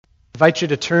invite you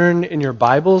to turn in your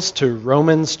Bibles to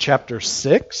Romans chapter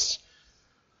 6.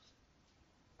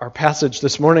 Our passage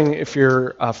this morning, if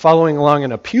you're following along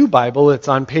in a Pew Bible, it's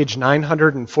on page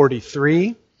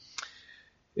 943.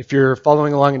 If you're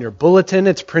following along in your bulletin,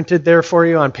 it's printed there for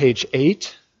you on page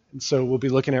 8. And so we'll be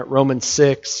looking at Romans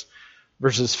 6,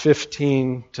 verses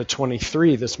 15 to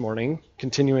 23 this morning,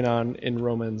 continuing on in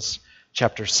Romans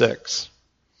chapter 6.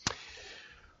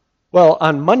 Well,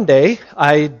 on Monday,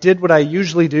 I did what I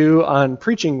usually do on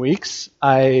preaching weeks.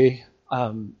 I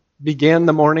began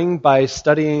the morning by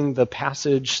studying the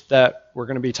passage that we're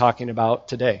going to be talking about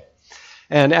today.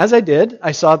 And as I did,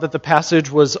 I saw that the passage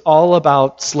was all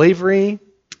about slavery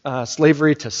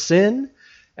to sin,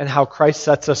 and how Christ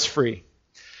sets us free.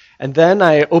 And then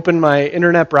I opened my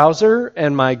internet browser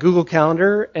and my Google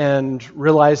Calendar and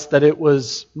realized that it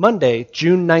was Monday,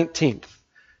 June 19th.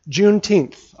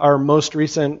 Juneteenth, our most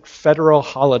recent federal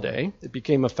holiday. It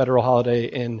became a federal holiday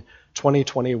in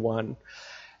 2021.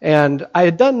 And I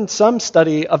had done some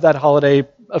study of that holiday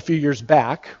a few years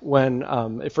back when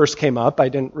it first came up. I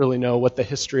didn't really know what the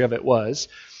history of it was.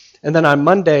 And then on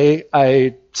Monday,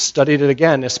 I studied it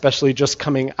again, especially just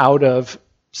coming out of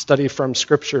study from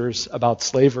scriptures about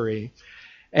slavery.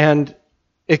 And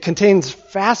it contains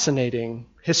fascinating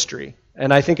history.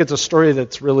 And I think it's a story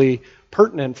that's really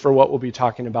pertinent for what we'll be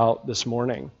talking about this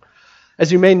morning.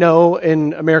 As you may know,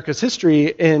 in America's history,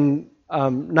 in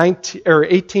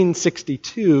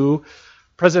 1862,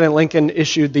 President Lincoln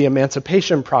issued the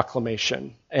Emancipation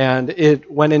Proclamation, and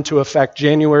it went into effect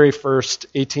January 1st,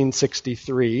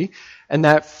 1863, and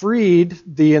that freed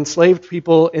the enslaved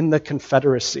people in the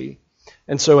Confederacy.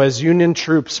 And so as Union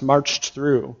troops marched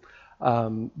through,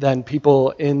 then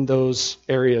people in those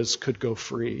areas could go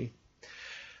free.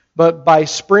 But by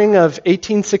spring of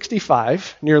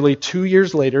 1865, nearly 2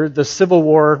 years later, the Civil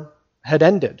War had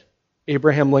ended.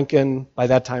 Abraham Lincoln, by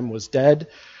that time, was dead.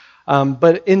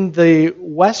 But in the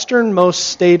westernmost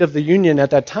state of the Union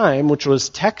at that time, which was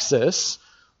Texas,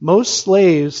 most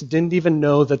slaves didn't even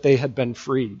know that they had been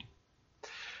freed.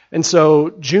 And so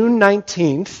June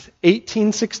 19th,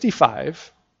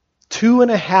 1865,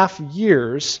 2.5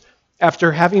 years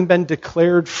after having been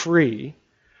declared free,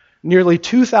 nearly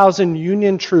 2,000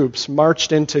 Union troops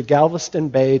marched into Galveston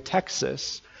Bay,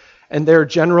 Texas, and their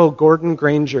General Gordon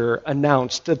Granger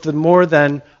announced that the more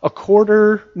than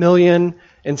 250,000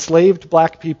 enslaved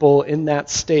black people in that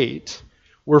state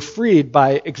were freed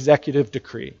by executive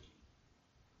decree.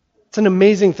 It's an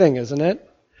amazing thing, isn't it?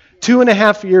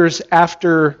 2.5 years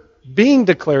after being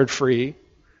declared free,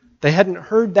 they hadn't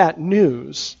heard that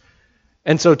news,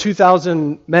 and so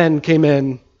 2,000 men came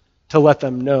in to let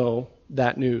them know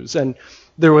that news. And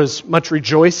there was much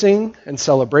rejoicing and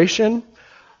celebration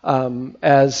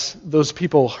as those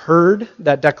people heard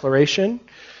that declaration.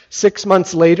 6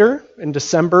 months later, in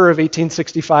December of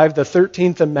 1865, the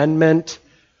 13th Amendment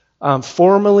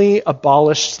formally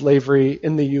abolished slavery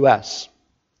in the U.S.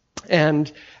 And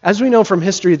as we know from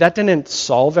history, that didn't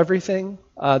solve everything.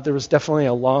 There was definitely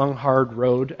a long, hard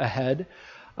road ahead,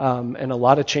 and a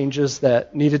lot of changes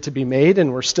that needed to be made,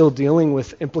 and we're still dealing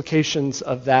with implications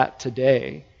of that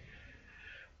today.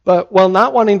 But while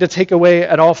not wanting to take away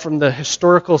at all from the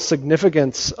historical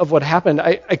significance of what happened,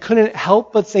 I couldn't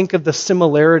help but think of the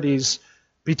similarities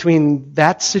between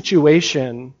that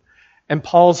situation and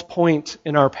Paul's point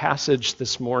in our passage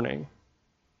this morning.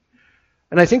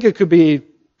 And I think it could be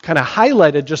kind of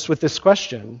highlighted just with this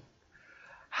question.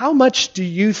 How much do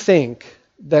you think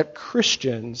that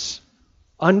Christians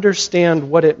understand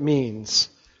what it means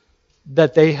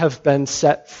that they have been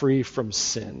set free from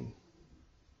sin?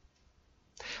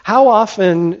 How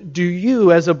often do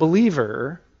you, as a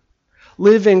believer,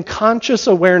 live in conscious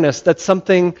awareness that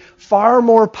something far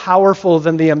more powerful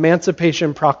than the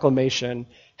Emancipation Proclamation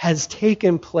has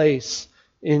taken place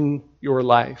in your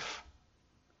life?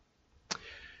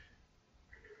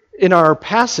 In our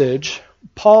passage,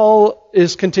 Paul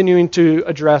is continuing to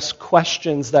address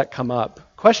questions that come up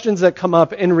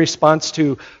in response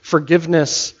to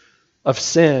forgiveness of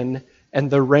sin and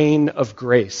the reign of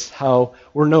grace, how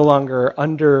we're no longer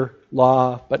under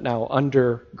law, but now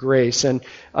under grace. And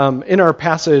in our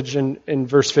passage in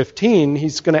verse 15,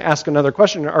 he's going to ask another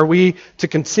question. Are we to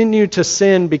continue to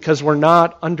sin because we're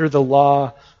not under the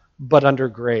law, but under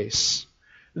grace?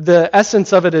 The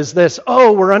essence of it is this: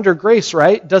 oh, we're under grace,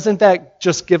 right? Doesn't that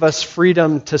just give us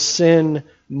freedom to sin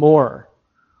more?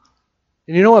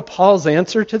 And you know what Paul's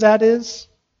answer to that is?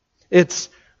 It's,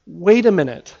 wait a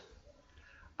minute.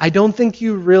 I don't think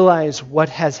you realize what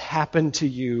has happened to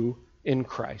you in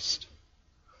Christ.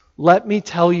 Let me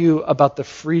tell you about the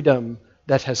freedom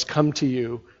that has come to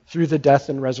you through the death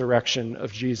and resurrection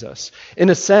of Jesus. In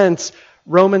a sense,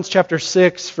 Romans chapter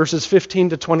 6, verses 15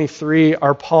 to 23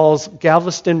 are Paul's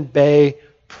Galveston Bay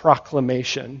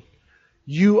proclamation.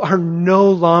 You are no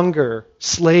longer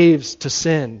slaves to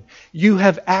sin. You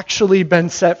have actually been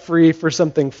set free for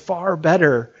something far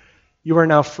better. You are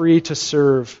now free to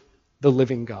serve the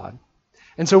living God.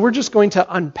 And so we're just going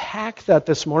to unpack that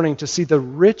this morning to see the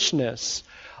richness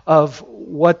of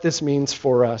what this means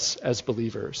for us as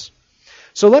believers.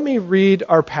 So let me read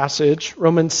our passage,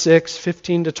 Romans 6,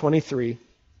 15 to 23,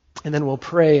 and then we'll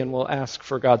pray and we'll ask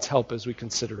for God's help as we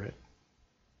consider it.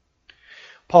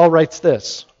 Paul writes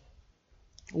this,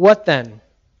 "What then?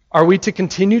 Are we to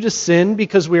continue to sin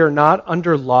because we are not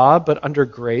under law but under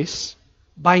grace?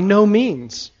 By no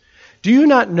means. Do you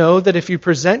not know that if you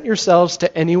present yourselves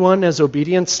to anyone as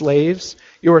obedient slaves,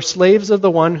 you are slaves of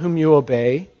the one whom you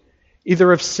obey,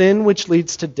 either of sin which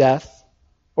leads to death,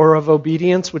 or of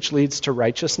obedience which leads to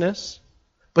righteousness?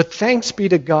 But thanks be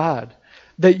to God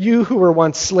that you who were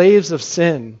once slaves of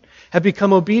sin have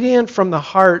become obedient from the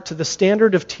heart to the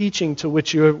standard of teaching to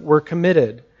which you were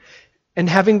committed, and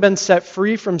having been set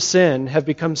free from sin, have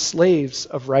become slaves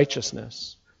of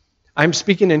righteousness. I'm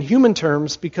speaking in human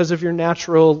terms because of your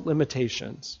natural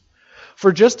limitations.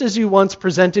 For just as you once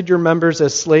presented your members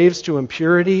as slaves to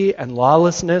impurity and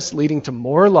lawlessness, leading to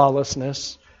more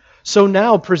lawlessness, so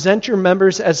now present your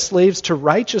members as slaves to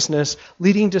righteousness,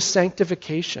 leading to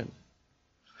sanctification.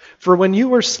 For when you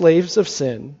were slaves of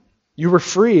sin, you were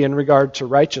free in regard to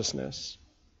righteousness.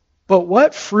 But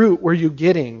what fruit were you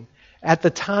getting at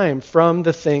the time from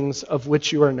the things of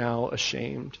which you are now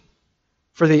ashamed?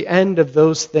 For the end of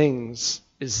those things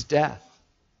is death.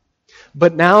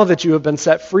 But now that you have been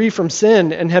set free from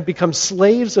sin and have become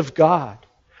slaves of God,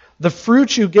 the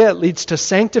fruit you get leads to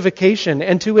sanctification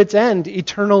and to its end,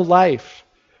 eternal life.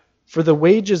 For the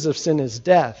wages of sin is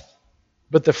death,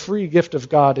 but the free gift of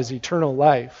God is eternal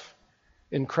life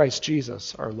in Christ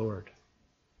Jesus our Lord."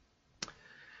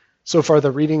 So far, the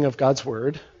reading of God's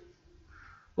word.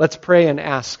 Let's pray and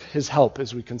ask his help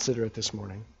as we consider it this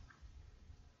morning.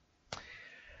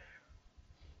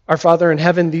 Our Father in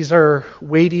heaven, these are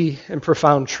weighty and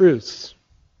profound truths.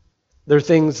 They're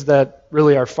things that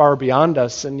really are far beyond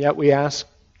us, and yet we ask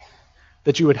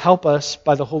that you would help us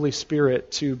by the Holy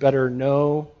Spirit to better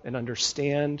know and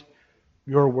understand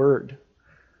your word,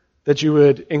 that you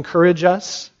would encourage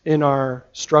us in our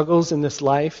struggles in this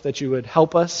life, that you would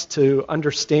help us to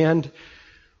understand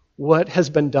what has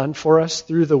been done for us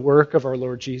through the work of our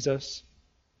Lord Jesus,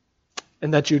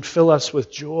 and that you'd fill us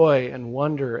with joy and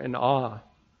wonder and awe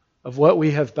of what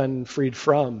we have been freed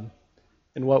from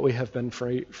and what we have been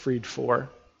freed for.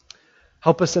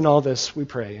 Help us in all this, we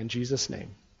pray, in Jesus'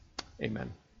 name.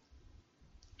 Amen.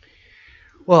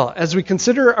 Well, as we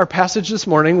consider our passage this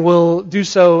morning, we'll do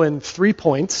so in 3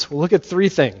 points. We'll look at 3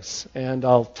 things, and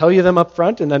I'll tell you them up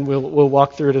front, and then we'll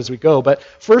walk through it as we go. But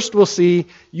first, we'll see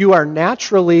you are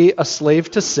naturally a slave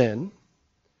to sin.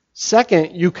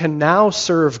 Second, you can now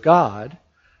serve God.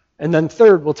 And then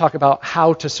third, we'll talk about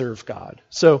how to serve God.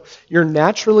 So you're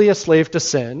naturally a slave to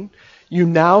sin. You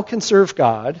now can serve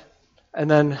God. And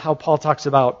then how Paul talks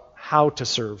about how to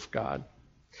serve God.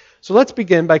 So let's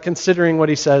begin by considering what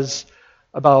he says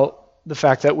about the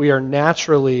fact that we are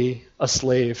naturally a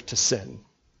slave to sin.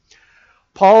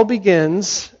 Paul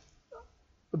begins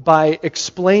by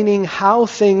explaining how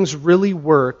things really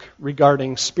work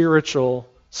regarding spiritual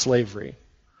slavery.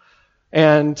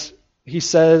 And he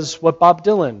says what Bob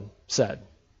Dylan said.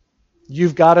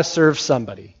 You've got to serve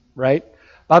somebody, right?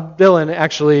 Bob Dylan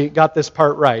actually got this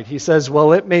part right. He says,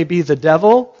 well, it may be the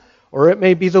devil or it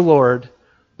may be the Lord,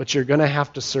 but you're going to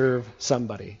have to serve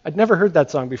somebody. I'd never heard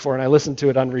that song before, and I listened to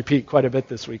it on repeat quite a bit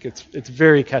this week. It's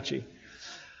very catchy.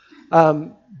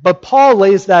 But Paul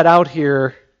lays that out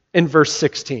here in verse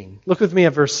 16. Look with me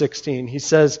at verse 16. He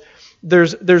says,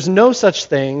 there's no such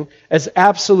thing as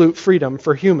absolute freedom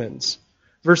for humans.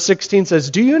 Verse 16 says,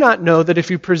 do you not know that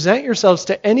if you present yourselves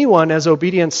to anyone as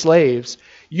obedient slaves,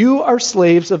 you are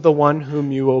slaves of the one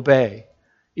whom you obey,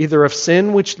 either of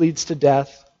sin which leads to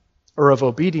death or of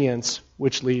obedience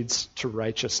which leads to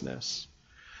righteousness.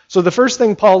 So the first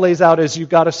thing Paul lays out is you've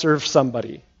got to serve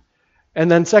somebody.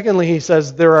 And then secondly, he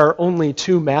says there are only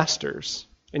 2 masters.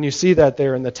 And you see that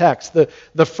there in the text.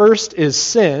 The first is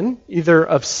sin, either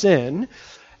of sin.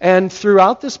 And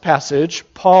throughout this passage,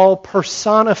 Paul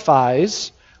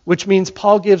personifies, which means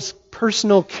Paul gives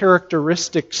personal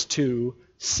characteristics to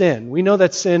sin. We know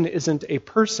that sin isn't a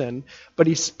person, but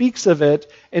he speaks of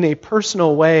it in a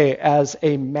personal way as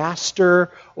a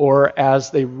master or as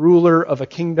the ruler of a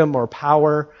kingdom or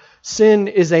power. Sin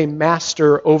is a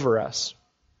master over us.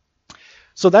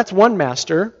 So that's one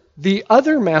master. The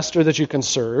other master that you can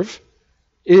serve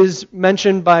is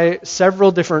mentioned by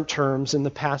several different terms in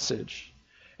the passage.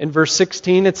 In verse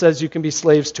 16, it says you can be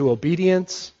slaves to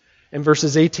obedience. In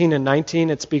verses 18 and 19,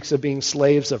 it speaks of being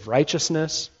slaves of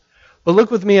righteousness. But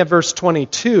look with me at verse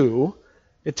 22.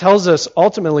 It tells us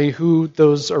ultimately who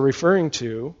those are referring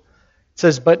to. It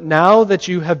says, "But now that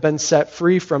you have been set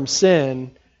free from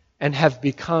sin and have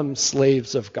become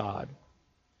slaves of God."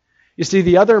 You see,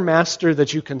 the other master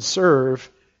that you can serve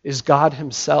is God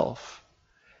himself.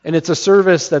 And it's a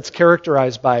service that's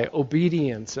characterized by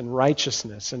obedience and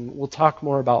righteousness. And we'll talk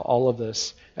more about all of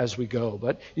this as we go.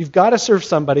 But you've got to serve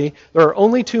somebody. There are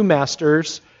only two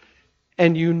masters,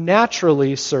 and you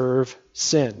naturally serve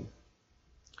sin.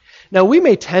 Now, we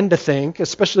may tend to think,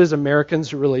 especially as Americans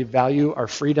who really value our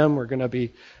freedom,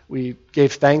 we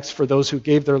gave thanks for those who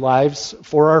gave their lives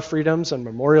for our freedoms on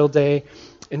Memorial Day.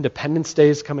 Independence Day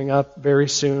is coming up very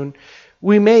soon.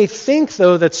 We may think,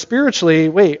 though, that spiritually,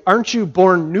 wait, aren't you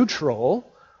born neutral?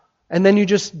 And then you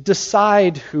just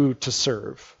decide who to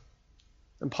serve.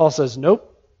 And Paul says,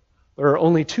 nope, there are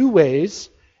only two ways,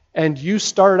 and you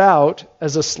start out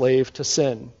as a slave to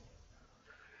sin.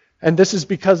 And this is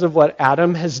because of what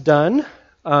Adam has done,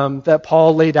 that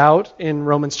Paul laid out in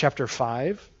Romans chapter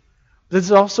 5. This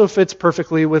also fits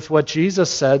perfectly with what Jesus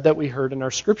said that we heard in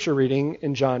our scripture reading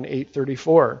in John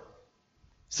 8:34.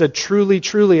 He said, "Truly,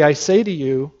 truly, I say to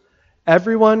you,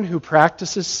 everyone who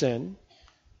practices sin,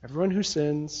 everyone who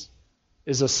sins,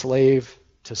 is a slave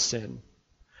to sin."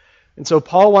 And so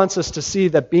Paul wants us to see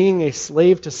that being a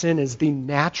slave to sin is the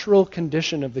natural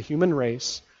condition of the human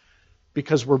race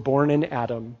because we're born in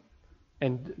Adam,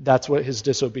 and that's what his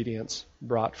disobedience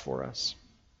brought for us.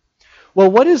 Well,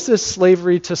 what is this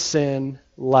slavery to sin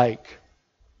like?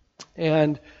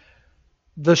 And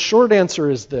the short answer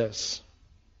is this.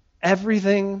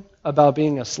 Everything about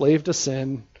being a slave to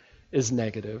sin is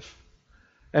negative.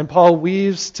 And Paul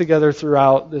weaves together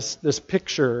throughout this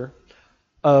picture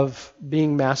of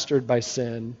being mastered by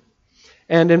sin.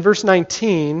 And in verse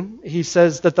 19, he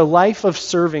says that the life of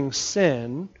serving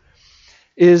sin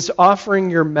is offering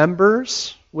your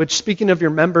members, which, speaking of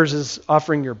your members, is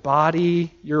offering your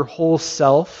body, your whole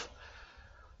self.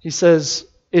 He says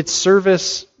it's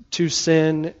service to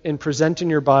sin in presenting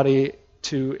your body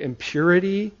to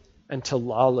impurity and to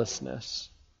lawlessness.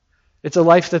 It's a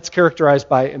life that's characterized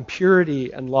by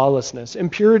impurity and lawlessness.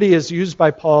 Impurity is used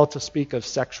by Paul to speak of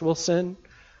sexual sin.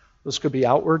 Those could be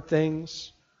outward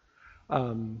things.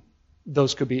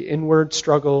 Those could be inward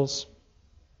struggles.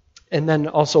 And then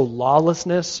also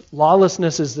lawlessness.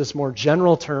 Lawlessness is this more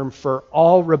general term for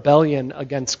all rebellion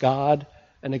against God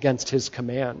and against his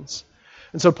commands.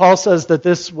 And so Paul says that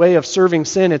this way of serving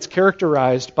sin, it's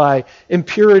characterized by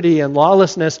impurity and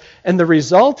lawlessness. And the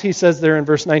result, he says there in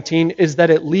verse 19, is that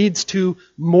it leads to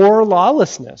more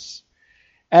lawlessness.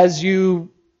 As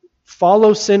you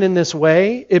follow sin in this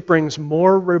way, it brings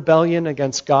more rebellion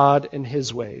against God and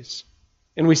his ways.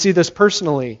 And we see this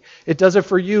personally. It does it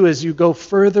for you as you go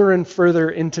further and further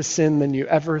into sin than you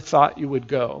ever thought you would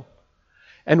go.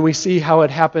 And we see how it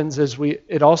happens as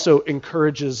it also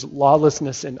encourages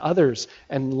lawlessness in others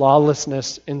and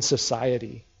lawlessness in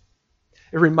society.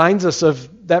 It reminds us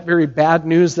of that very bad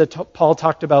news that Paul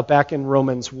talked about back in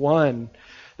Romans 1,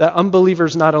 that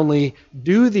unbelievers not only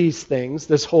do these things,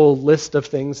 this whole list of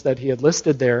things that he had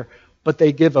listed there, but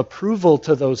they give approval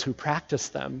to those who practice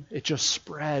them. It just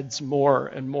spreads more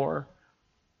and more.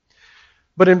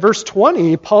 But in verse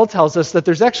 20, Paul tells us that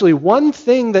there's actually one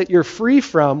thing that you're free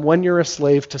from when you're a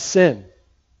slave to sin.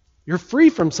 You're free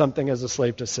from something as a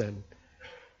slave to sin.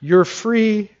 You're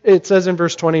free, it says in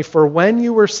verse 20, for when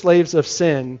you were slaves of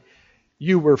sin,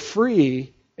 you were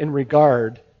free in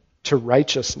regard to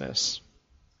righteousness.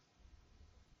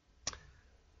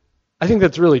 I think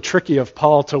that's really tricky of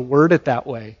Paul to word it that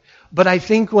way. But I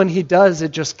think when he does,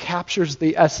 it just captures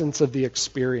the essence of the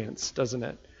experience, doesn't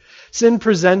it? Sin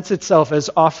presents itself as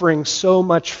offering so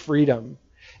much freedom.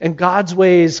 And God's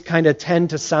ways kind of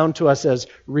tend to sound to us as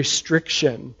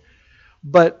restriction.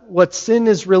 But what sin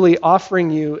is really offering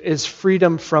you is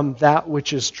freedom from that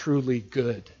which is truly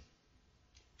good.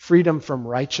 Freedom from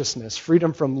righteousness.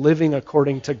 Freedom from living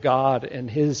according to God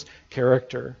and his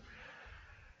character.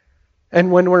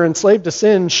 And when we're enslaved to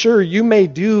sin, sure, you may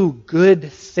do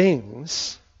good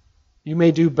things. You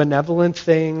may do benevolent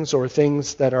things or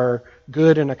things that are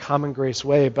good in a common grace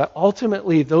way, but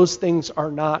ultimately those things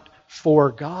are not for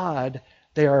God.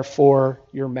 They are for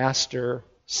your master,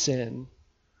 sin.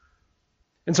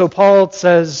 And so Paul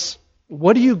says,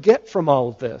 what do you get from all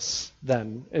of this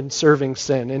then in serving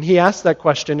sin? And he asks that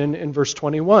question in verse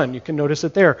 21. You can notice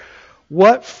it there.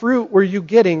 What fruit were you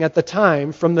getting at the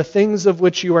time from the things of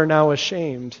which you are now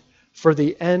ashamed? For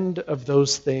the end of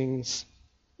those things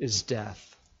is death.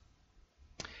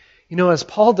 As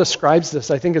Paul describes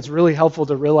this, I think it's really helpful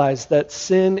to realize that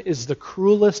sin is the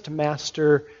cruelest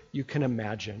master you can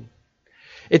imagine.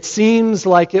 It seems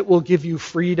like it will give you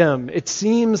freedom. It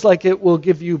seems like it will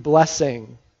give you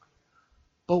blessing.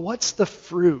 But what's the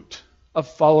fruit of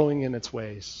following in its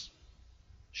ways?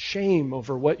 Shame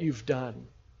over what you've done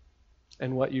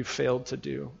and what you've failed to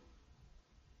do.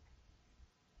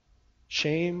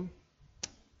 Shame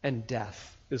and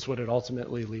death is what it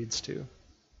ultimately leads to.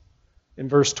 In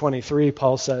verse 23,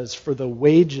 Paul says, "For the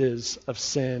wages of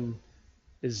sin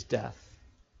is death."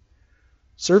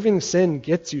 Serving sin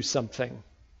gets you something.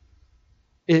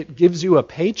 It gives you a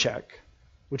paycheck,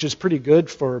 which is pretty good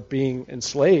for being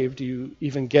enslaved. You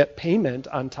even get payment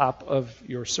on top of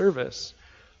your service.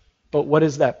 But what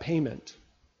is that payment?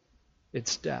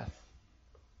 It's death.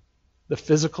 The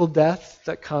physical death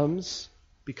that comes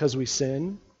because we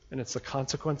sin, and it's the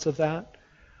consequence of that.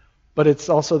 But it's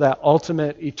also that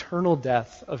ultimate eternal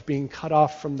death of being cut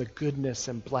off from the goodness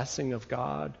and blessing of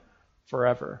God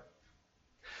forever.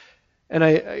 And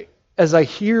as I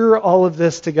hear all of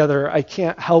this together, I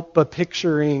can't help but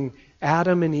picturing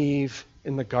Adam and Eve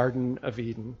in the Garden of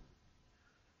Eden.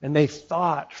 And they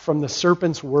thought from the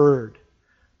serpent's word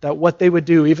that what they would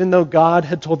do, even though God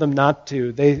had told them not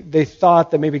to, they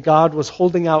thought that maybe God was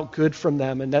holding out good from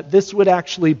them and that this would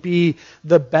actually be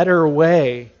the better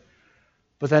way.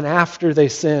 But then after they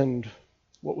sinned,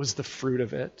 what was the fruit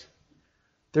of it?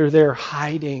 They're there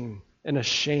hiding and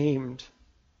ashamed,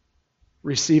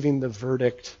 receiving the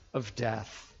verdict of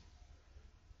death.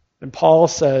 And Paul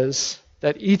says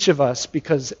that each of us,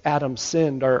 because Adam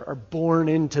sinned, are born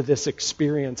into this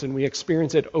experience, and we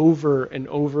experience it over and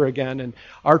over again. And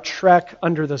our trek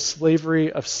under the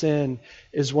slavery of sin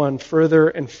is one further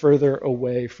and further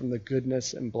away from the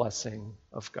goodness and blessing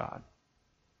of God.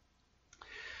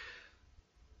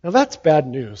 Now that's bad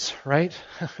news, right?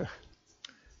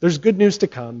 There's good news to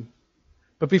come.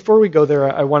 But before we go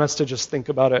there, I want us to just think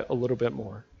about it a little bit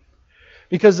more.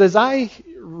 Because as I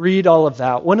read all of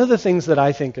that, one of the things that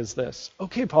I think is this.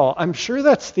 Okay, Paul, I'm sure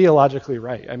that's theologically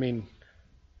right. I mean,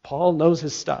 Paul knows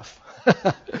his stuff.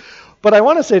 But I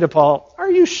want to say to Paul, are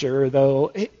you sure,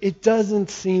 though? It doesn't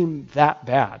seem that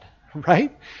bad,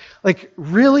 right? Like,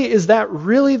 really, is that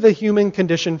really the human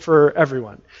condition for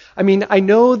everyone? I mean, I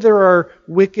know there are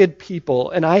wicked people,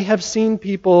 and I have seen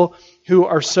people who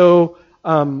are so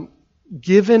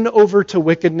given over to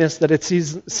wickedness that it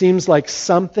seems like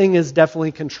something is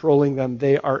definitely controlling them.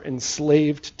 They are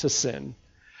enslaved to sin.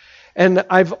 And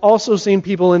I've also seen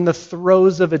people in the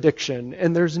throes of addiction,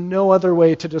 and there's no other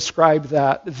way to describe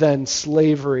that than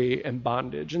slavery and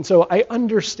bondage. And so I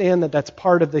understand that that's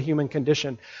part of the human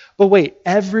condition. But wait,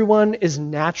 everyone is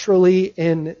naturally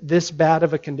in this bad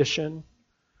of a condition?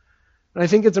 And I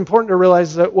think it's important to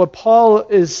realize that what Paul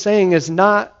is saying is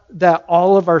not that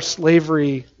all of our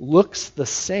slavery looks the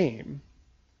same,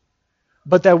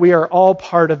 but that we are all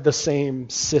part of the same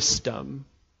system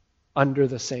under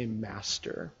the same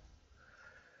master.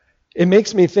 It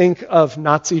makes me think of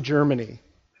Nazi Germany.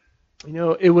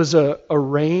 It was a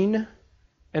reign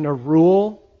and a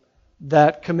rule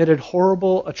that committed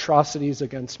horrible atrocities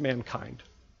against mankind.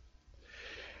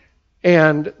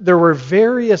 And there were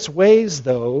various ways,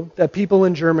 though, that people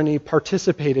in Germany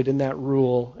participated in that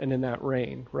rule and in that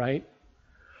reign, right?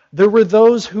 There were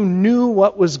those who knew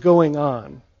what was going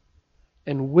on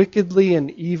and wickedly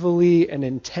and evilly and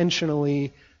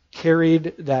intentionally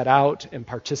carried that out and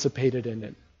participated in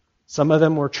it. Some of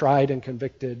them were tried and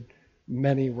convicted.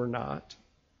 Many were not.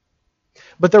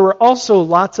 But there were also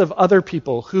lots of other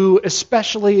people who,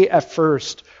 especially at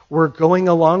first, were going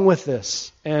along with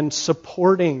this and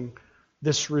supporting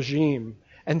this regime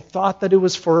and thought that it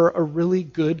was for a really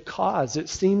good cause. It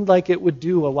seemed like it would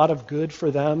do a lot of good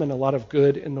for them and a lot of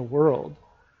good in the world.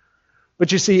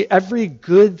 But you see, every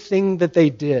good thing that they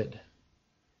did,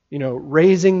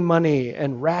 raising money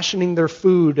and rationing their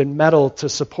food and metal to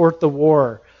support the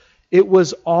war, it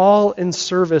was all in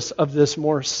service of this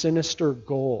more sinister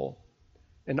goal.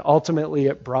 And ultimately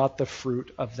it brought the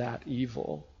fruit of that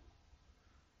evil.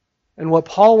 And what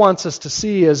Paul wants us to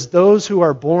see is those who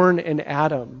are born in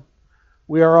Adam,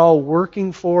 we are all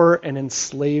working for and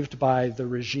enslaved by the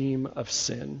regime of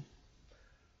sin.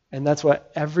 And that's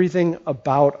what everything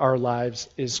about our lives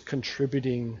is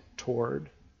contributing toward.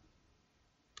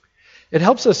 It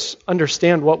helps us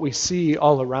understand what we see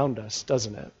all around us,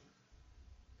 doesn't it?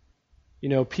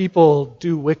 People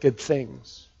do wicked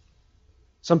things.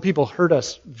 Some people hurt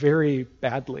us very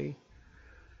badly.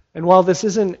 And while this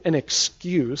isn't an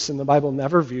excuse, and the Bible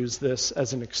never views this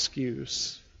as an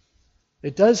excuse,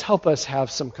 it does help us have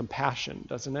some compassion,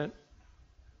 doesn't it?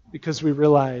 Because we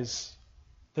realize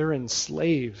They're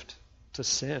enslaved to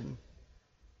sin.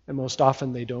 And most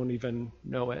often they don't even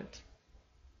know it.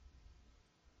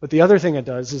 But the other thing it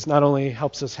does is not only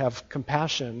helps us have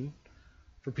compassion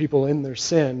for people in their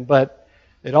sin, but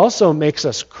it also makes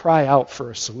us cry out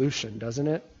for a solution, doesn't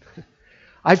it?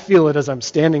 I feel it as I'm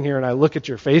standing here and I look at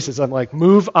your faces. I'm like,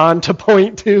 move on to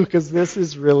point 2 because this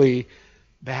is really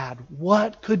bad.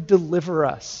 What could deliver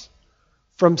us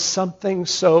from something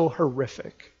so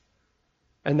horrific?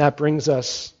 And that brings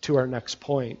us to our next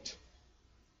point.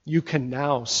 You can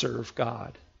now serve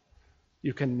God.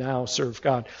 You can now serve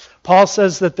God. Paul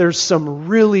says that there's some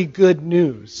really good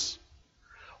news.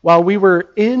 While we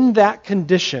were in that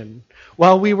condition,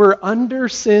 while we were under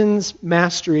sin's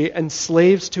mastery and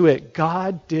slaves to it,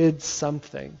 God did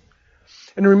something.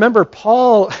 And remember,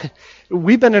 Paul,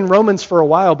 we've been in Romans for a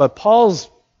while, but Paul's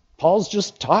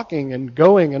just talking and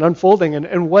going and unfolding.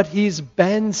 And what he's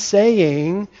been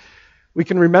saying, we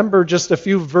can remember just a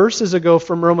few verses ago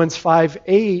from Romans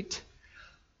 5:8,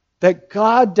 that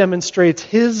God demonstrates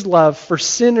his love for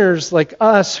sinners like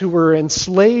us who were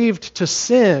enslaved to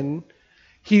sin.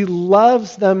 He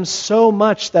loves them so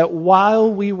much that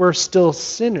while we were still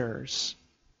sinners,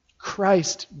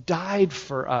 Christ died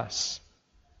for us.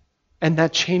 And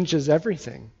that changes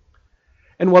everything.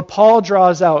 And what Paul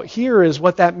draws out here is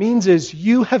what that means is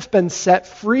you have been set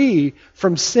free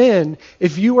from sin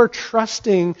if you are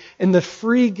trusting in the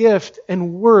free gift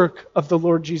and work of the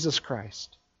Lord Jesus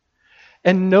Christ.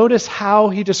 And notice how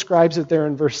he describes it there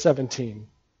in verse 17.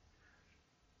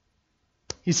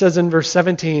 He says in verse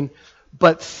 17,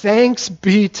 but thanks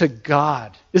be to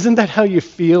God. Isn't that how you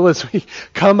feel as we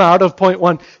come out of point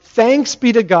 1? Thanks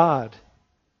be to God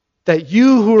that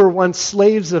you who were once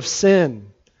slaves of sin,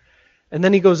 and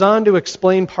then he goes on to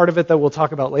explain part of it that we'll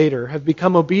talk about later, have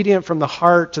become obedient from the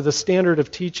heart to the standard of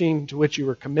teaching to which you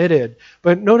were committed.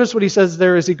 But notice what he says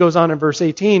there as he goes on in verse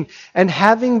 18. And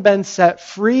having been set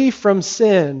free from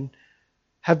sin,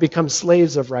 have become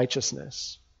slaves of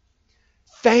righteousness.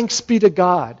 Thanks be to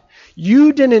God.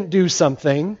 You didn't do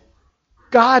something.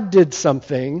 God did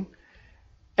something.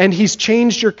 And he's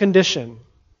changed your condition.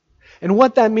 And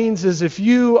what that means is if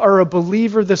you are a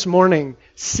believer this morning,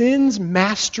 sin's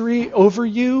mastery over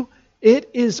you,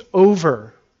 it is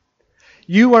over.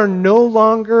 You are no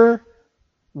longer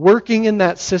working in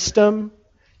that system.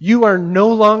 You are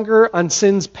no longer on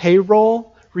sin's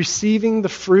payroll, receiving the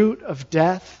fruit of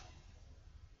death.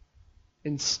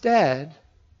 Instead,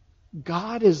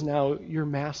 God is now your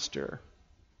master.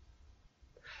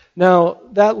 Now,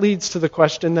 that leads to the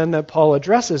question then that Paul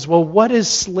addresses. Well, what is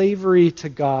slavery to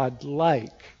God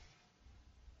like?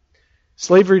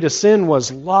 Slavery to sin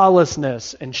was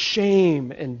lawlessness and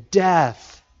shame and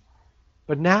death.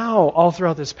 But now, all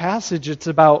throughout this passage, it's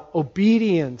about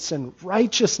obedience and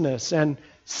righteousness and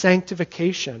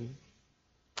sanctification.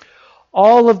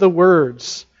 All of the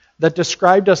words that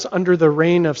described us under the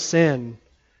reign of sin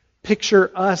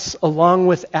picture us along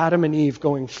with Adam and Eve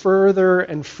going further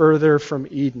and further from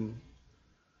Eden.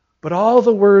 But all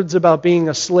the words about being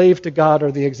a slave to God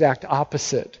are the exact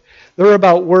opposite. They're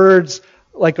about words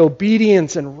like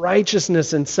obedience and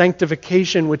righteousness and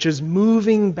sanctification, which is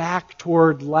moving back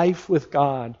toward life with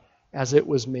God as it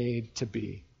was made to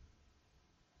be.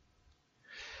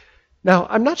 Now,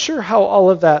 I'm not sure how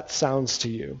all of that sounds to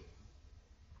you.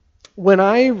 When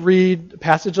I read a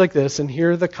passage like this and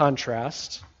hear the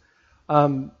contrast,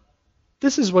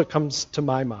 this is what comes to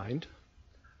my mind.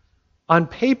 On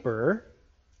paper,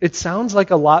 it sounds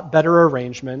like a lot better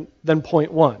arrangement than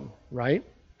point 1, right?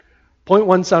 Point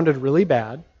 1 sounded really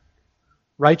bad.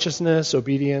 Righteousness,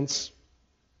 obedience,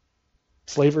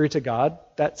 slavery to God,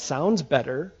 that sounds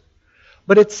better.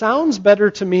 But it sounds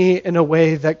better to me in a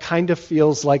way that kind of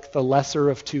feels like the lesser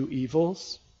of two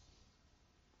evils.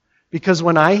 Because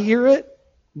when I hear it,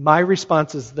 my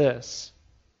response is this.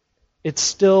 It's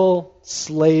still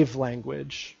slave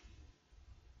language.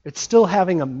 It's still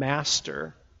having a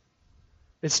master.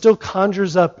 It still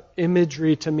conjures up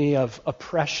imagery to me of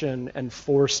oppression and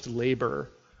forced labor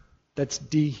that's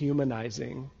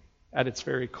dehumanizing at its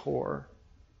very core.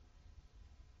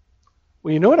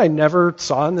 Well, you know what I never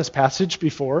saw in this passage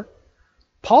before?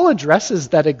 Paul addresses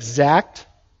that exact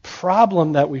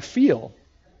problem that we feel.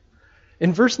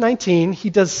 In verse 19,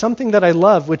 he does something that I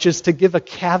love, which is to give a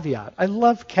caveat. I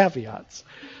love caveats.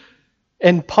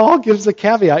 And Paul gives a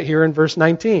caveat here in verse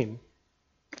 19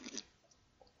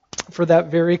 for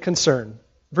that very concern.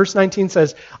 Verse 19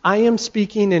 says, I am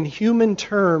speaking in human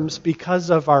terms because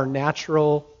of our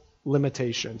natural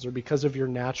limitations, or because of your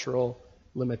natural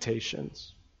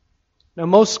limitations. Now,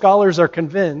 most scholars are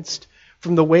convinced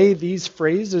from the way these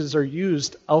phrases are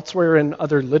used elsewhere in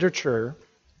other literature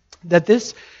that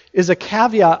this is a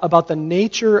caveat about the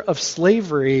nature of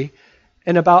slavery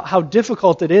and about how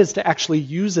difficult it is to actually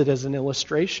use it as an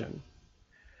illustration.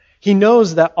 He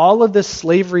knows that all of this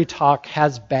slavery talk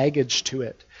has baggage to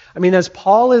it. I mean, as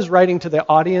Paul is writing to the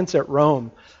audience at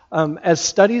Rome, as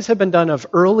studies have been done of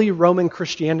early Roman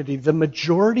Christianity, the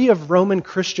majority of Roman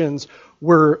Christians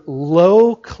were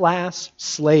low-class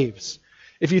slaves.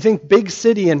 If you think big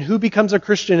city and who becomes a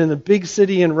Christian in the big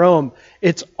city in Rome,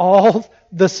 it's all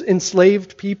the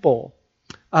enslaved people.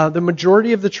 The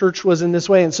majority of the church was in this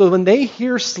way. And so when they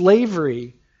hear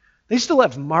slavery, they still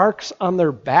have marks on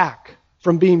their back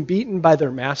from being beaten by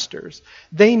their masters.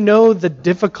 They know the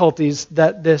difficulties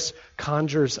that this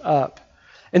conjures up.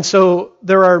 And so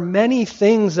there are many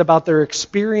things about their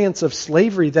experience of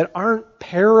slavery that aren't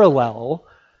parallel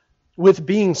with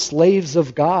being slaves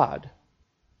of God.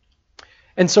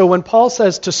 And so when Paul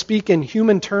says to speak in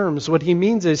human terms, what he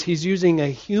means is he's using a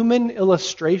human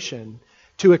illustration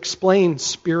to explain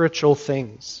spiritual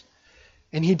things.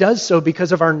 And he does so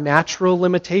because of our natural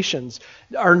limitations.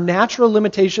 Our natural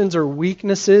limitations or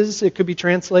weaknesses, it could be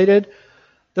translated,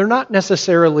 they're not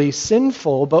necessarily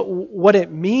sinful, but what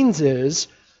it means is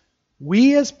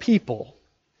we as people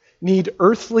need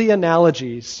earthly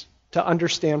analogies to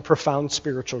understand profound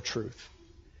spiritual truth.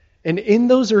 And in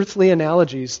those earthly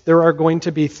analogies, there are going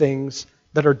to be things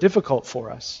that are difficult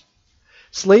for us.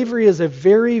 Slavery is a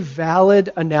very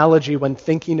valid analogy when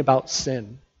thinking about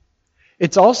sin.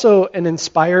 It's also an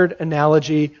inspired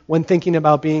analogy when thinking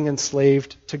about being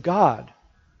enslaved to God.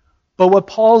 But what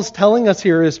Paul's telling us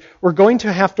here is we're going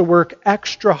to have to work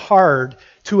extra hard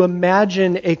to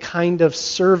imagine a kind of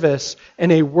service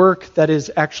and a work that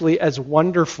is actually as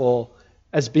wonderful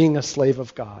as being a slave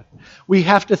of God. We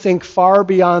have to think far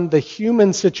beyond the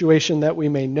human situation that we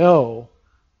may know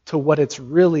to what it's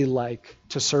really like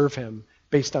to serve him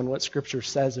based on what Scripture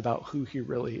says about who he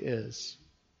really is.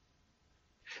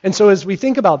 And so as we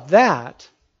think about that,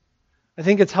 I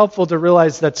think it's helpful to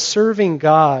realize that serving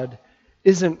God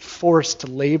isn't forced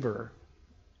labor.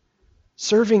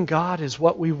 Serving God is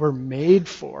what we were made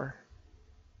for.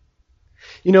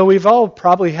 You know, we've all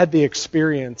probably had the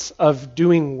experience of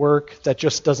doing work that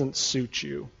just doesn't suit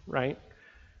you, right?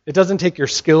 It doesn't take your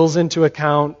skills into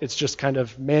account. It's just kind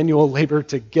of manual labor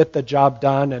to get the job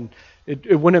done, and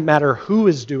it wouldn't matter who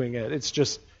is doing it. It's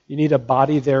just you need a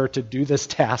body there to do this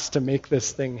task to make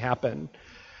this thing happen.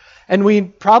 And we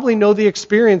probably know the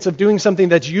experience of doing something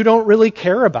that you don't really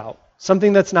care about,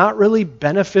 something that's not really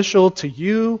beneficial to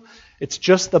you. It's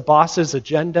just the boss's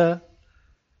agenda.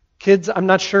 Kids, I'm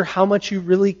not sure how much you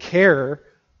really care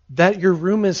that your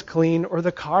room is clean or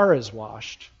the car is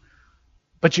washed.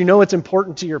 But you know it's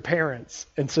important to your parents,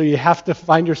 and so you have to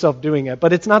find yourself doing it.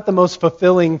 But it's not the most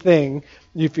fulfilling thing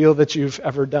you feel that you've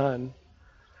ever done.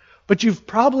 But you've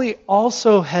probably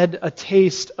also had a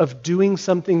taste of doing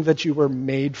something that you were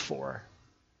made for.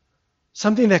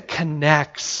 Something that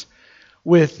connects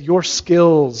with your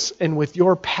skills and with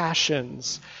your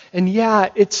passions. And yeah,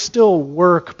 it's still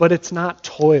work, but it's not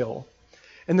toil.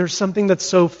 And there's something that's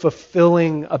so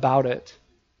fulfilling about it.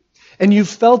 And you've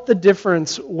felt the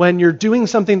difference when you're doing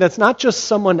something that's not just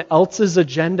someone else's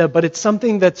agenda, but it's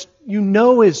something that's you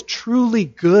know is truly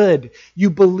good.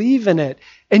 You believe in it,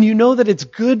 and you know that it's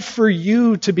good for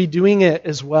you to be doing it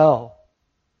as well.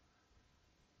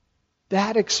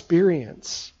 That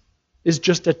experience is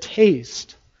just a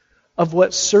taste of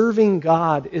what serving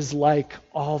God is like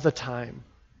all the time.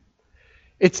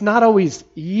 It's not always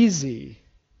easy,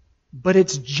 but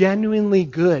it's genuinely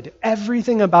good.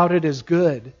 Everything about it is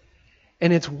good.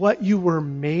 And it's what you were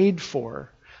made for.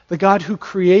 The God who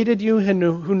created you and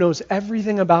who knows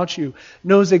everything about you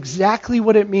knows exactly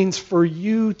what it means for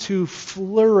you to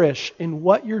flourish in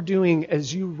what you're doing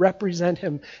as you represent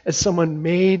him as someone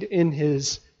made in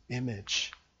his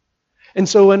image. And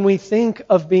so when we think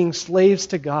of being slaves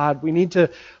to God, we need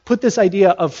to put this idea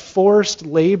of forced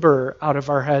labor out of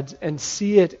our heads and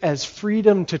see it as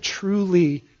freedom to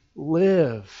truly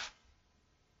live.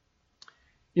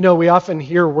 You know, we often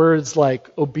hear words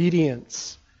like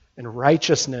obedience and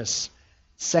righteousness,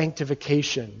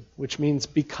 sanctification, which means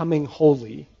becoming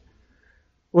holy.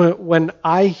 When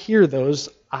I hear those,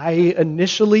 I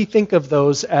initially think of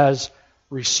those as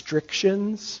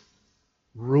restrictions,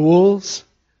 rules,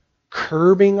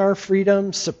 curbing our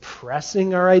freedom,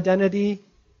 suppressing our identity.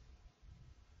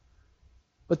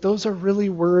 But those are really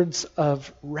words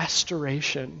of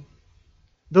restoration.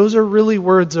 Those are really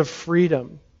words of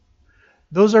freedom.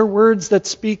 Those are words that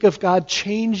speak of God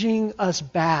changing us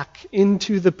back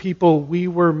into the people we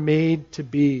were made to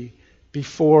be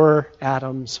before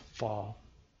Adam's fall.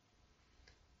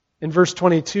 In verse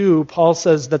 22, Paul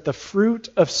says that the fruit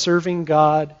of serving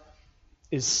God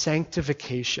is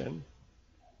sanctification,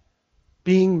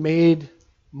 being made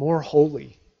more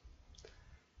holy,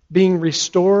 being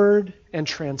restored and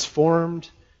transformed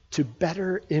to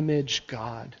better image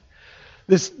God.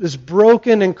 This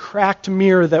broken and cracked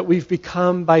mirror that we've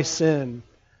become by sin,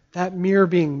 that mirror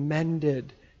being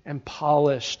mended and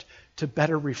polished to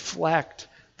better reflect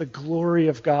the glory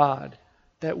of God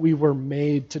that we were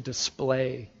made to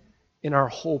display in our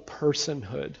whole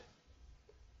personhood.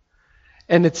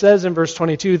 And it says in verse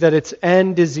 22 that its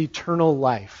end is eternal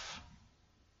life.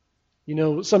 You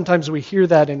know, sometimes we hear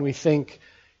that and we think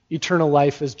eternal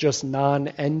life is just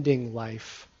non-ending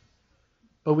life.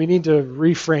 But we need to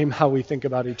reframe how we think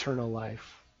about eternal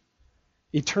life.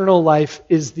 Eternal life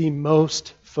is the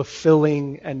most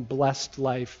fulfilling and blessed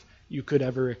life you could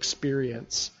ever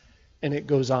experience, and it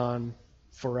goes on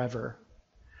forever.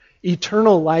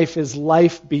 Eternal life is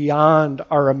life beyond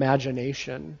our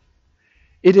imagination.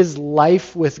 It is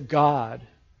life with God,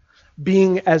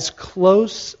 being as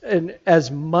close and as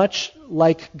much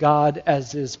like God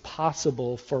as is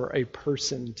possible for a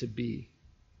person to be.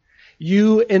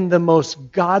 You in the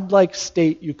most godlike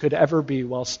state you could ever be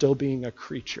while still being a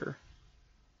creature.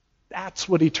 That's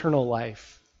what eternal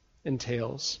life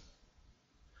entails.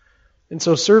 And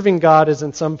so serving God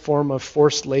isn't some form of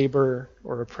forced labor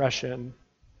or oppression.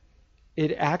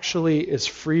 It actually is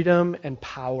freedom and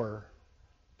power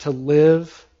to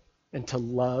live and to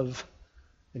love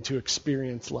and to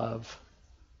experience love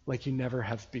like you never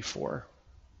have before.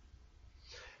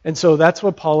 And so that's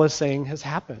what Paul is saying has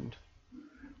happened.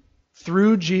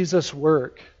 Through Jesus'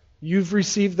 work, you've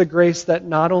received the grace that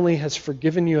not only has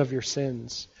forgiven you of your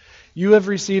sins, you have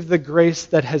received the grace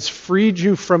that has freed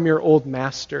you from your old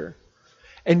master.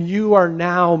 And you are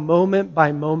now, moment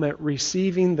by moment,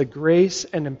 receiving the grace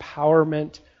and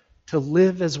empowerment to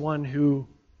live as one who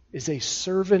is a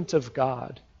servant of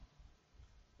God,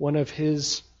 one of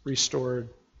His restored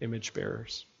image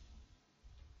bearers.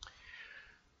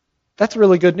 That's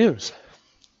really good news.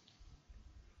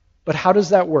 But how does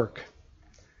that work?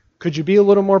 Could you be a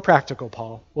little more practical,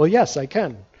 Paul? Well, yes, I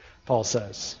can, Paul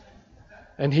says.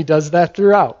 And he does that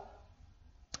throughout.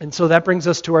 And so that brings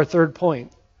us to our third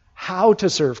point. How to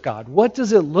serve God. What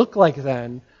does it look like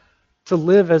then to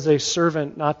live as a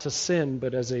servant, not to sin,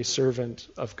 but as a servant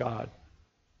of God?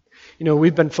 You know,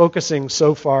 we've been focusing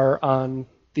so far on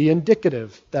the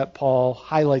indicative that Paul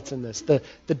highlights in this, the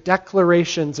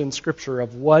declarations in Scripture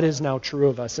of what is now true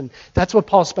of us. And that's what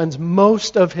Paul spends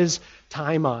most of his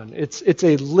time on. It's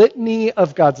a litany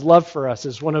of God's love for us,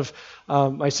 as one of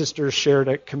my sisters shared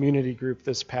at community group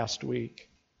this past week.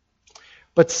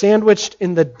 But sandwiched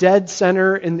in the dead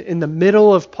center, in the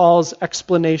middle of Paul's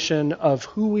explanation of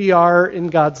who we are in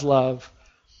God's love,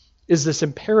 is this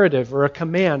imperative or a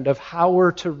command of how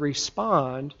we're to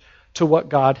respond to what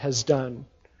God has done.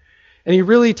 And he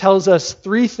really tells us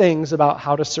three things about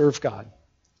how to serve God.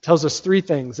 He tells us three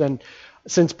things. And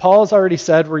since Paul's already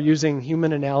said we're using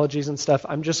human analogies and stuff,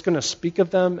 I'm just going to speak of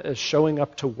them as showing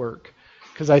up to work.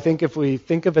 Because I think if we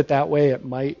think of it that way, it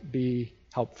might be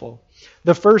helpful.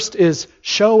 The first is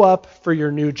show up for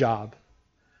your new job.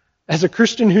 As a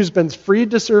Christian who's been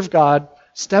freed to serve God,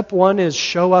 step one is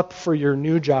show up for your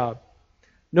new job.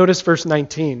 Notice verse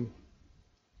 19.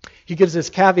 He gives this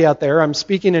caveat there. I'm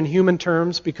speaking in human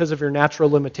terms because of your natural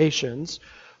limitations.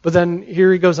 But then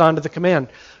here he goes on to the command.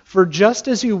 For just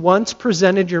as you once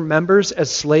presented your members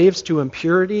as slaves to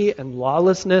impurity and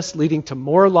lawlessness, leading to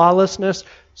more lawlessness,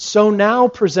 so now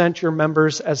present your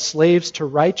members as slaves to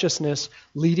righteousness,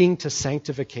 leading to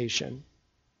sanctification.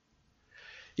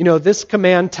 You know, this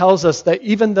command tells us that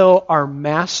even though our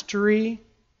mastery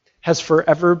has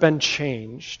forever been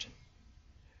changed,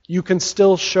 you can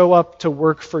still show up to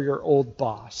work for your old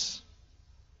boss.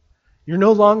 You're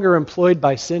no longer employed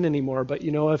by sin anymore, but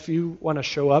you know, if you want to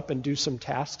show up and do some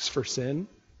tasks for sin,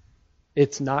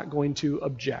 it's not going to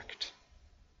object.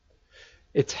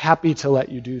 It's happy to let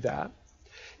you do that.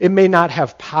 It may not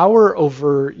have power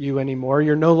over you anymore.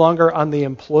 You're no longer on the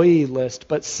employee list,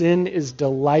 but sin is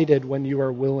delighted when you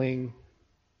are willing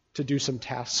to do some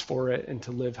tasks for it and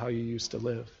to live how you used to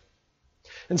live.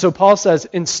 And so Paul says,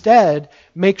 instead,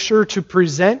 make sure to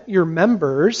present your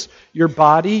members, your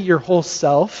body, your whole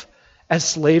self, as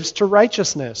slaves to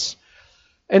righteousness.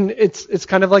 And it's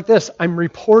kind of like this. I'm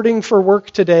reporting for work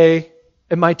today,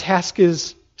 and my task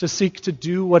is to seek to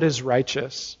do what is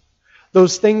righteous.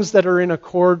 Those things that are in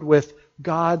accord with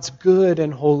God's good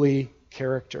and holy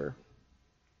character.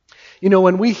 You know,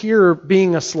 when we hear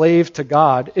being a slave to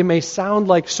God, it may sound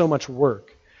like so much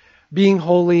work. Being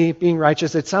holy, being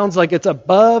righteous, it sounds like it's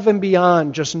above and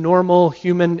beyond just normal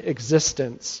human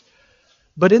existence.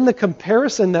 But in the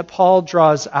comparison that Paul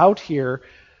draws out here,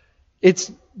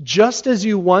 It's just as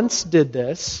you once did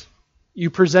this, you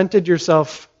presented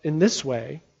yourself in this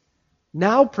way,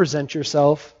 now present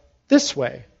yourself this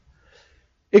way.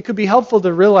 It could be helpful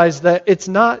to realize that it's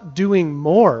not doing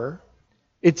more,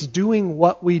 it's doing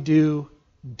what we do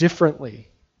differently.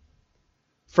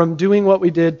 From doing what we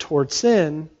did toward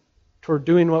sin, toward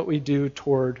doing what we do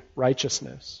toward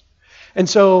righteousness. And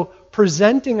so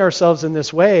presenting ourselves in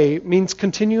this way means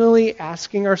continually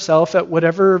asking ourselves at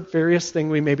whatever various thing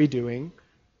we may be doing,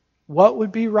 what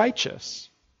would be righteous?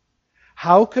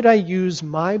 How could I use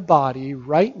my body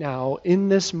right now in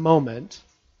this moment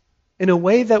in a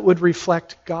way that would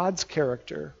reflect God's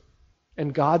character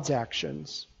and God's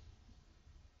actions?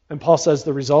 And Paul says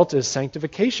the result is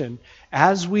sanctification.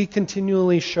 As we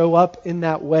continually show up in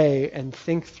that way and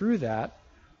think through that,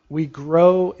 we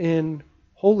grow in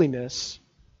holiness,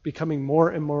 becoming more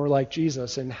and more like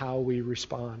Jesus in how we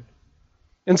respond.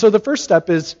 And so the first step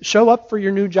is show up for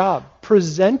your new job.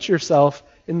 Present yourself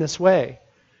in this way.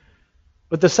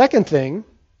 But the second thing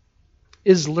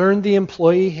is learn the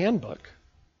employee handbook.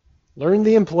 Learn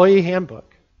the employee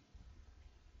handbook.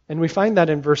 And we find that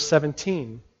in verse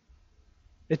 17.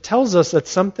 It tells us that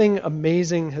something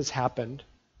amazing has happened.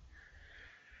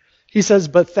 He says,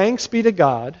 "But thanks be to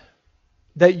God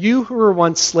that you who were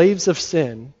once slaves of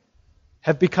sin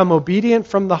have become obedient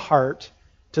from the heart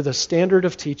to the standard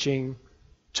of teaching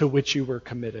to which you were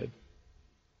committed."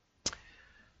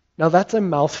 Now that's a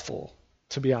mouthful,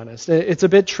 to be honest. It's a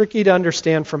bit tricky to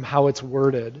understand from how it's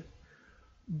worded.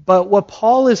 But what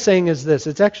Paul is saying is this.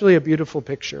 It's actually a beautiful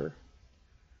picture.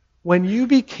 When you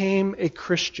became a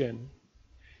Christian,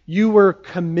 you were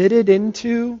committed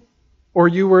into, or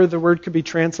you were, the word could be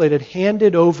translated,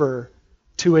 handed over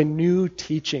to a new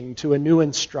teaching, to a new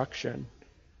instruction.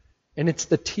 And it's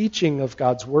the teaching of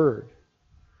God's Word.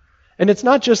 And it's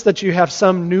not just that you have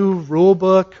some new rule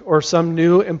book or some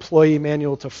new employee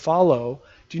manual to follow.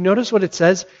 Do you notice what it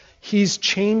says? He's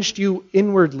changed you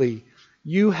inwardly.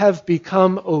 You have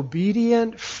become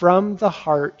obedient from the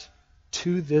heart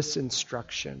to this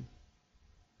instruction.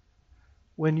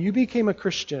 When you became a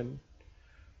Christian,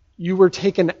 you were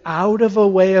taken out of a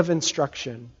way of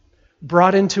instruction,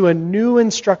 brought into a new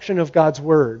instruction of God's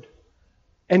Word,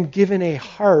 and given a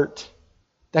heart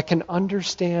that can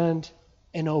understand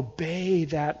and obey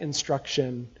that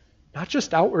instruction, not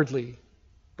just outwardly,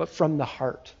 but from the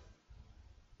heart.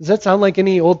 Does that sound like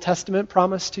any Old Testament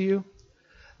promise to you?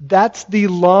 That's the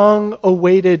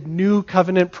long-awaited new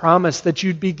covenant promise, that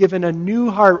you'd be given a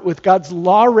new heart with God's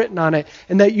law written on it,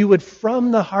 and that you would from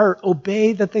the heart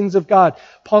obey the things of God.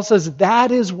 Paul says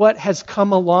that is what has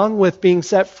come along with being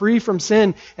set free from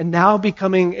sin and now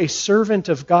becoming a servant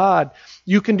of God.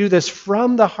 You can do this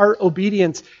from the heart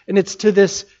obedience, and it's to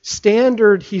this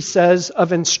standard, he says,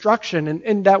 of instruction.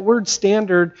 And that word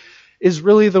standard is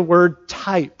really the word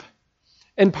type.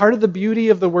 And part of the beauty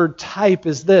of the word type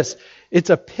is this. It's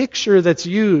a picture that's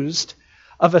used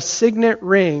of a signet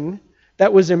ring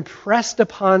that was impressed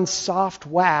upon soft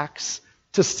wax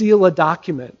to seal a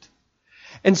document.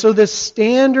 And so this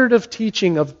standard of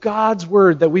teaching of God's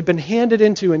Word that we've been handed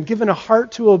into and given a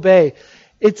heart to obey,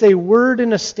 it's a word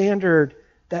and a standard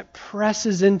that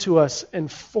presses into us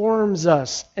and forms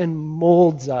us and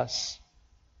molds us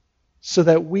so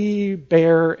that we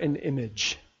bear an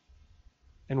image.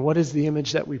 And what is the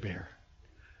image that we bear?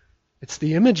 It's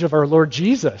the image of our Lord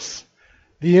Jesus,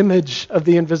 the image of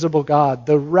the invisible God,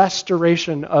 the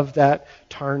restoration of that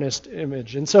tarnished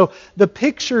image. And so the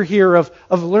picture here of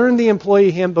learn the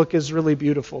employee handbook is really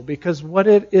beautiful, because what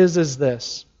it is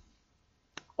this.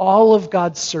 All of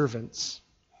God's servants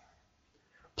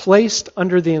placed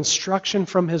under the instruction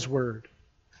from His Word.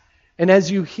 And as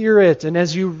you hear it and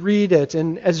as you read it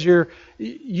and as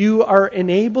you are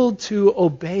enabled to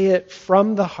obey it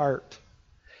from the heart.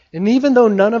 And even though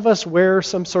none of us wear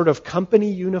some sort of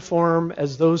company uniform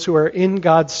as those who are in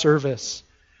God's service,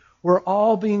 we're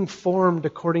all being formed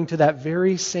according to that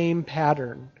very same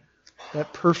pattern,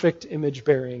 that perfect image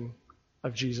bearing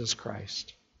of Jesus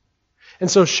Christ. And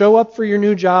so show up for your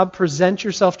new job, present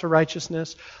yourself to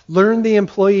righteousness, learn the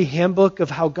employee handbook of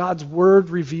how God's Word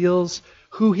reveals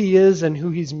who He is and who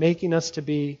He's making us to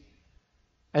be,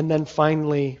 and then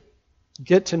finally,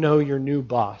 get to know your new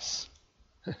boss.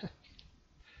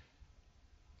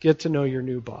 Get to know your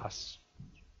new boss.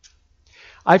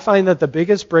 I find that the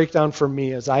biggest breakdown for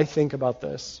me as I think about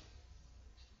this,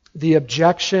 the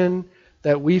objection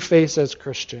that we face as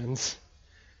Christians,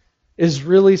 is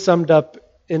really summed up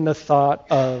in the thought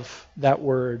of that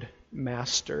word,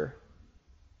 master.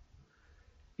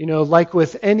 You know, like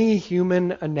with any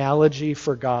human analogy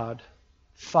for God,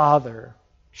 father,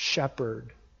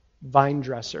 shepherd, vine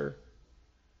dresser,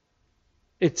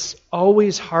 it's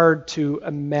always hard to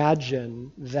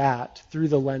imagine that through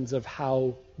the lens of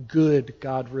how good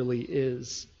God really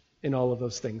is in all of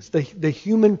those things. The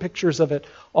human pictures of it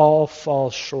all fall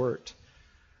short.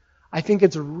 I think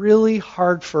it's really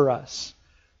hard for us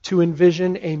to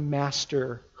envision a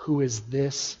master who is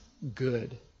this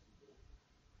good.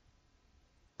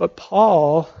 But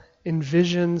Paul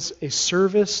envisions a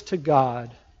service to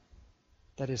God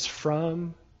that is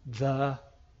from the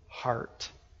heart.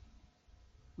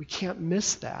 We can't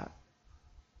miss that.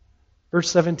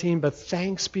 Verse 17, but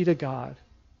thanks be to God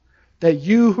that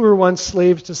you who were once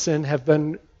slaves to sin have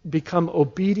become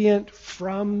obedient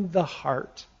from the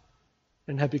heart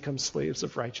and have become slaves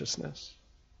of righteousness.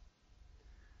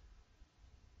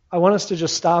 I want us to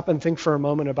just stop and think for a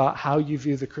moment about how you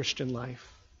view the Christian life.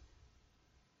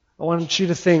 I want you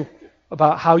to think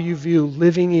about how you view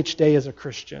living each day as a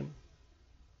Christian.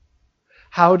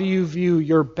 How do you view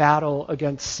your battle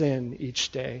against sin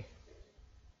each day?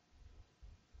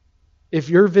 If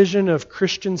your vision of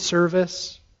Christian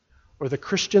service or the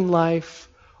Christian life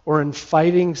or in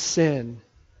fighting sin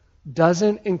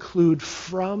doesn't include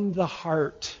from the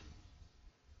heart,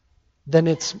 then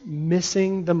it's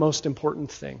missing the most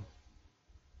important thing.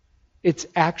 It's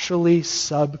actually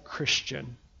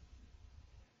sub-Christian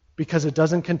because it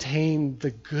doesn't contain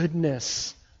the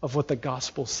goodness of what the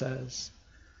gospel says.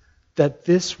 That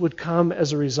this would come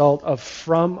as a result of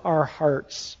from our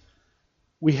hearts,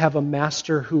 we have a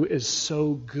master who is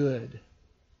so good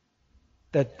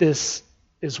that this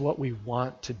is what we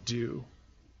want to do.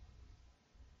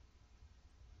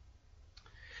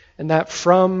 And that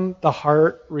from the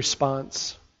heart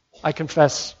response, I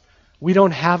confess, we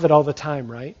don't have it all the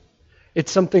time, right?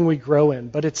 It's something we grow in,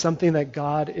 but it's something that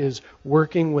God is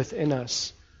working within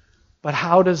us. But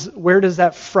where does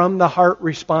that from the heart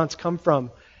response come from?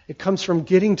 It comes from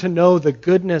getting to know the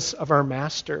goodness of our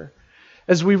Master.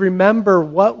 As we remember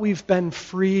what we've been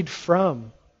freed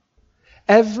from.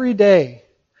 Every day,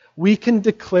 we can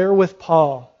declare with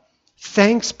Paul,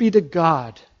 thanks be to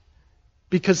God,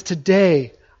 because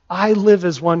today I live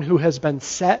as one who has been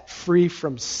set free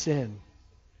from sin.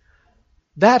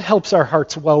 That helps our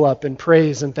hearts well up in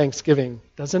praise and thanksgiving,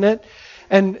 doesn't it?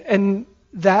 And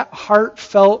that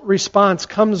heartfelt response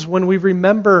comes when we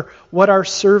remember what our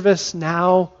service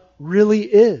now really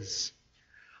is.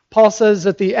 Paul says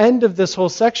at the end of this whole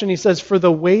section, he says, for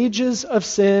the wages of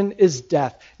sin is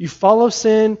death. You follow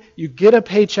sin, you get a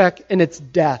paycheck, and it's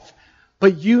death.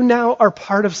 But you now are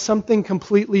part of something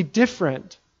completely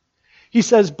different. He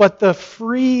says, but the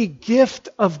free gift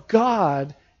of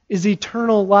God is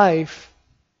eternal life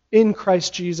in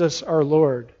Christ Jesus our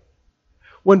Lord.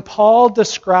 When Paul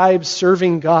describes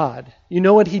serving God, you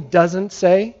know what he doesn't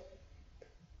say?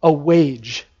 A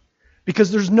wage.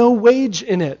 Because there's no wage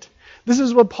in it. This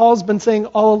is what Paul's been saying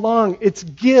all along. It's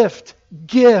gift,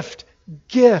 gift,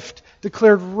 gift.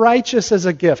 Declared righteous as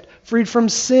a gift. Freed from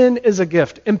sin as a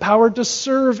gift. Empowered to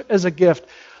serve as a gift.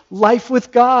 Life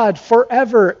with God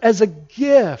forever as a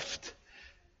gift.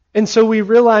 And so we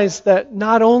realize that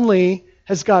not only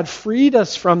has God freed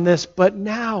us from this, but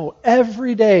now,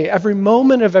 every day, every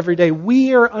moment of every day,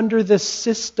 we are under this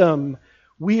system.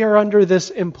 We are under this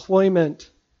employment.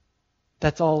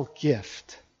 That's all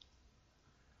gift.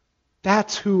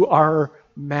 That's who our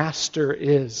master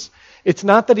is. It's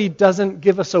not that he doesn't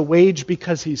give us a wage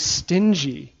because he's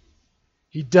stingy.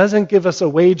 He doesn't give us a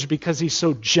wage because he's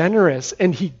so generous,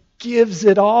 and he gives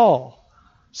it all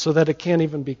so that it can't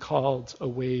even be called a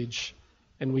wage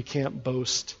and we can't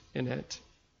boast in it.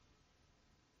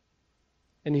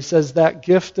 And he says that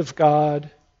gift of God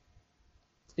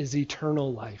is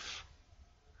eternal life.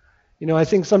 You know, I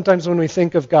think sometimes when we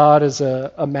think of God as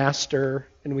a master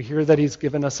and we hear that he's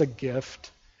given us a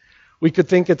gift, we could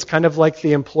think it's kind of like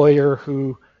the employer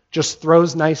who just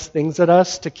throws nice things at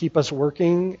us to keep us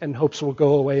working and hopes we'll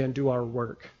go away and do our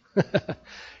work.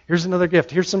 Here's another gift.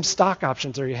 Here's some stock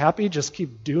options. Are you happy? Just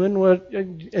keep doing what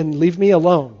and leave me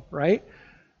alone, right?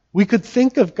 We could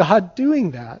think of God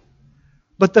doing that.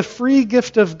 But the free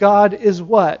gift of God is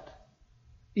what?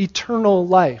 Eternal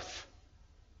life,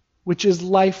 which is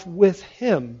life with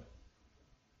him.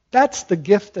 That's the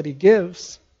gift that he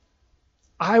gives.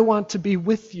 I want to be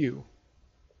with you.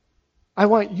 I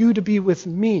want you to be with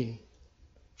me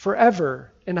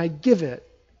forever, and I give it.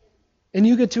 And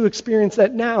you get to experience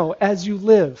that now as you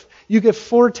live. You get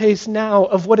foretaste now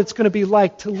of what it's going to be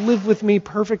like to live with me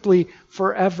perfectly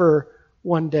forever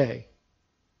one day.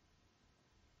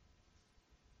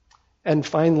 And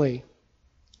finally,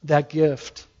 that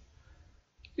gift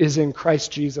is in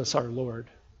Christ Jesus our Lord.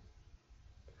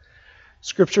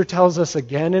 Scripture tells us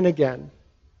again and again,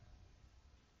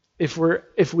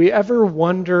 if we ever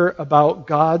wonder about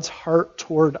God's heart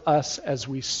toward us as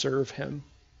we serve him,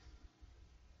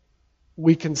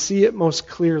 we can see it most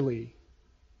clearly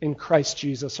in Christ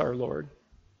Jesus our Lord.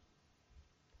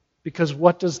 Because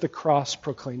what does the cross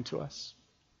proclaim to us?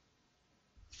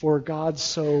 For God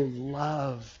so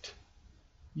loved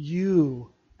you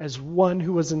as one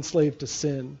who was enslaved to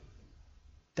sin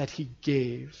that he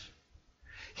gave.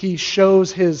 He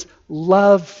shows his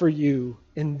love for you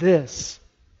in this,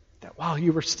 that while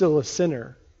you were still a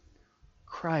sinner,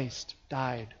 Christ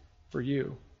died for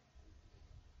you.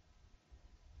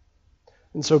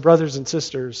 And so, brothers and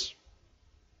sisters,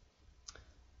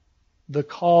 the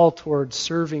call towards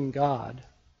serving God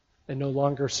and no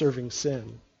longer serving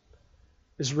sin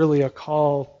is really a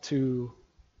call to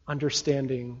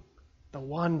understanding the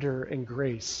wonder and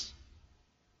grace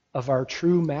of our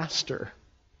true Master,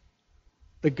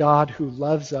 the God who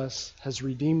loves us, has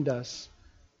redeemed us,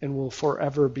 and will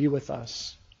forever be with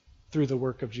us through the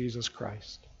work of Jesus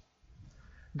Christ.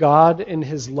 God, in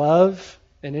his love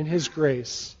and in his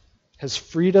grace, has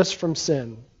freed us from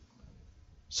sin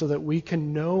so that we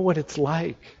can know what it's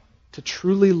like to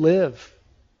truly live,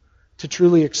 to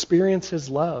truly experience his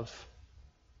love,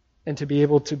 and to be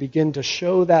able to begin to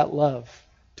show that love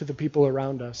to the people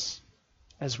around us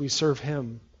as we serve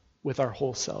him with our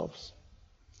whole selves.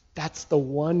 That's the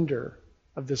wonder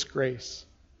of this grace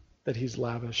that he's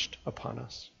lavished upon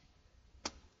us.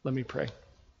 Let me pray.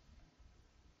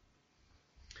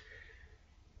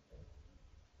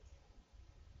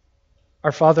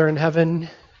 Our Father in heaven,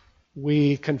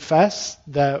 we confess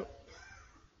that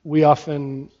we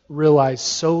often realize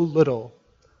so little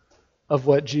of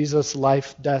what Jesus'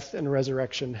 life, death, and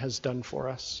resurrection has done for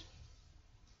us.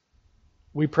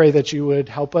 We pray that you would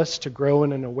help us to grow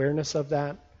in an awareness of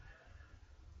that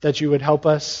you would help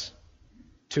us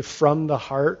to, from the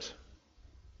heart,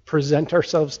 present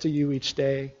ourselves to you each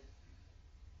day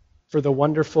for the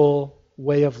wonderful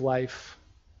way of life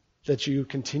that you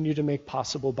continue to make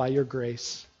possible by your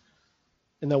grace,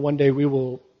 and that one day we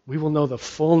will know the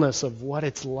fullness of what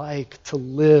it's like to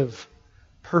live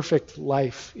perfect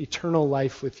life, eternal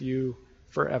life with you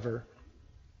forever.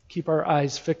 Keep our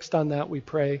eyes fixed on that, we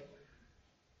pray,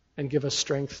 and give us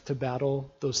strength to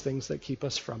battle those things that keep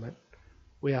us from it.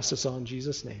 We ask this all in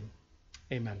Jesus' name.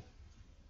 Amen.